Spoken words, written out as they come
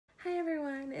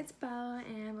it's Belle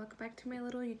and welcome back to my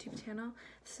little YouTube channel.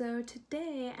 So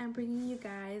today I'm bringing you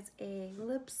guys a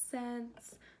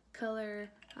Lipsense color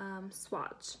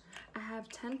swatch. I have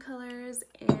 10 colors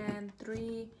and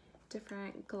 3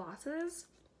 different glosses.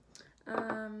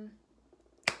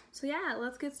 So yeah,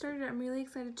 let's get started. I'm really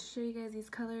excited to show you guys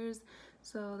these colors.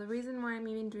 So the reason why I'm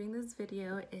even doing this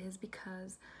video is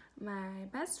because my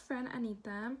best friend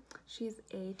Anita, she's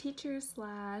a teacher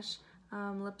slash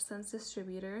Lipsense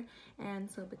distributor, and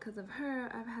so because of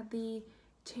her I've had the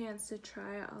chance to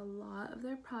try a lot of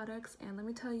their products, and let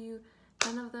me tell you,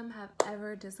 none of them have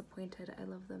ever disappointed. I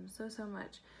love them so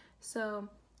much. So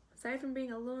aside from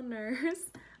being a little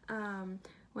nurse,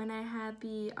 when I had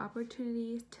the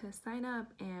opportunity to sign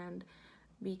up and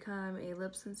become a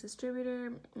Lipsense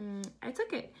distributor, I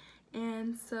took it.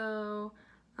 And so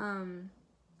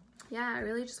yeah, I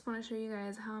really just want to show you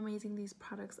guys how amazing these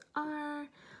products are.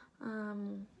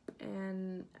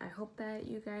 And I hope that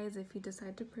you guys, if you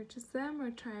decide to purchase them or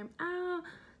try them out,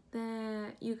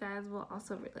 then you guys will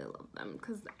also really love them,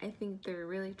 because I think they're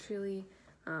really truly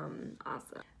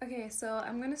awesome. Okay, so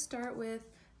I'm gonna start with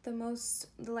the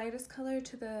lightest color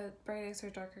to the brightest or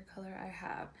darker color I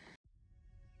have.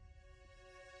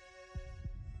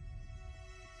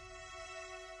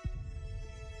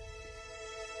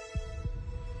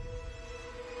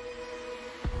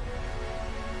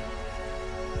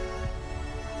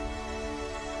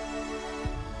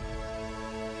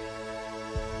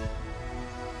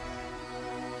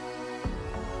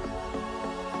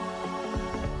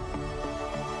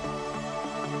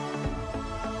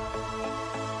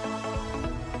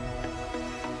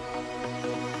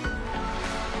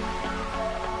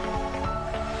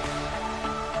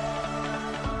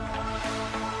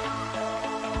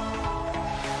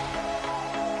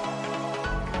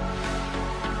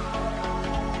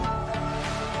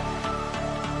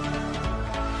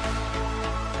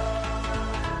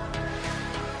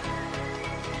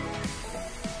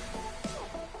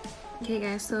 Okay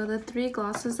guys, so the 3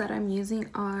 glosses that I'm using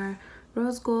are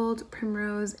Rose Gold,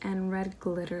 Primrose, and Red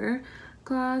Glitter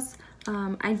gloss.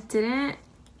 I didn't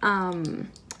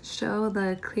show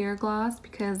the clear gloss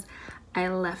because I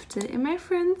left it in my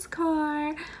friend's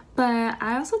car, but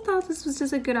I also thought this was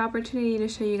just a good opportunity to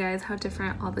show you guys how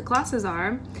different all the glosses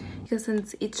are, because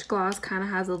since each gloss kind of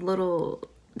has a little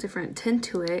different tint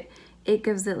to it, it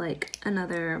gives it like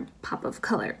another pop of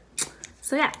color.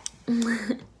 So yeah.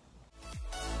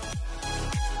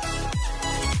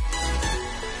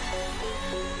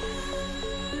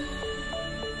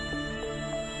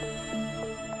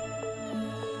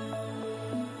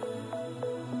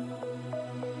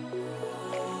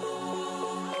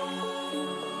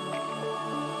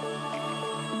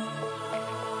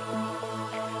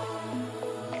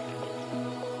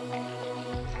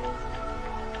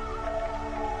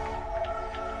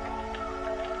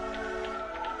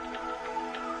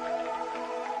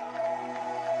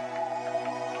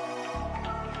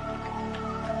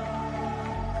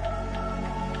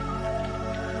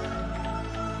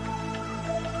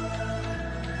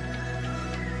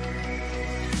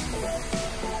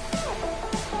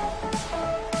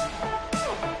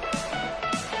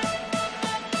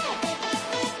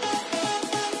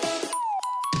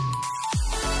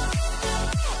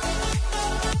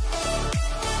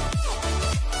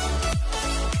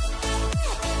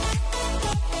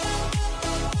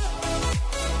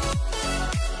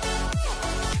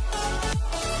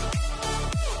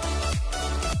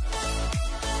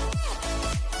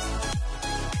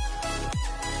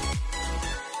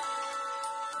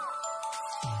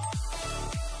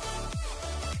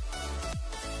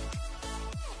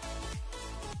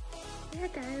 Yeah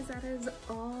guys, that is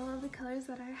all the colors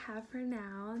that I have for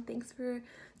now. Thanks for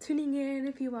tuning in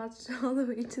if you watched all the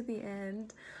way to the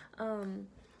end.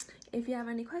 If you have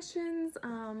any questions,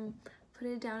 put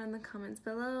it down in the comments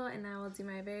below and I will do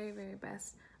my very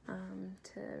best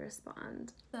to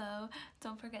respond. So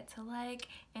don't forget to like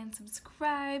and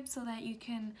subscribe so that you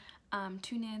can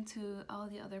tune in to all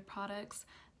the other products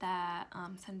that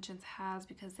SeneGence has,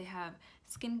 because they have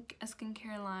a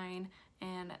skincare line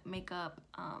and a makeup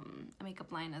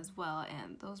line as well,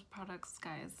 and those products,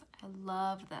 guys, I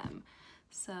love them.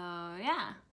 So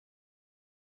yeah.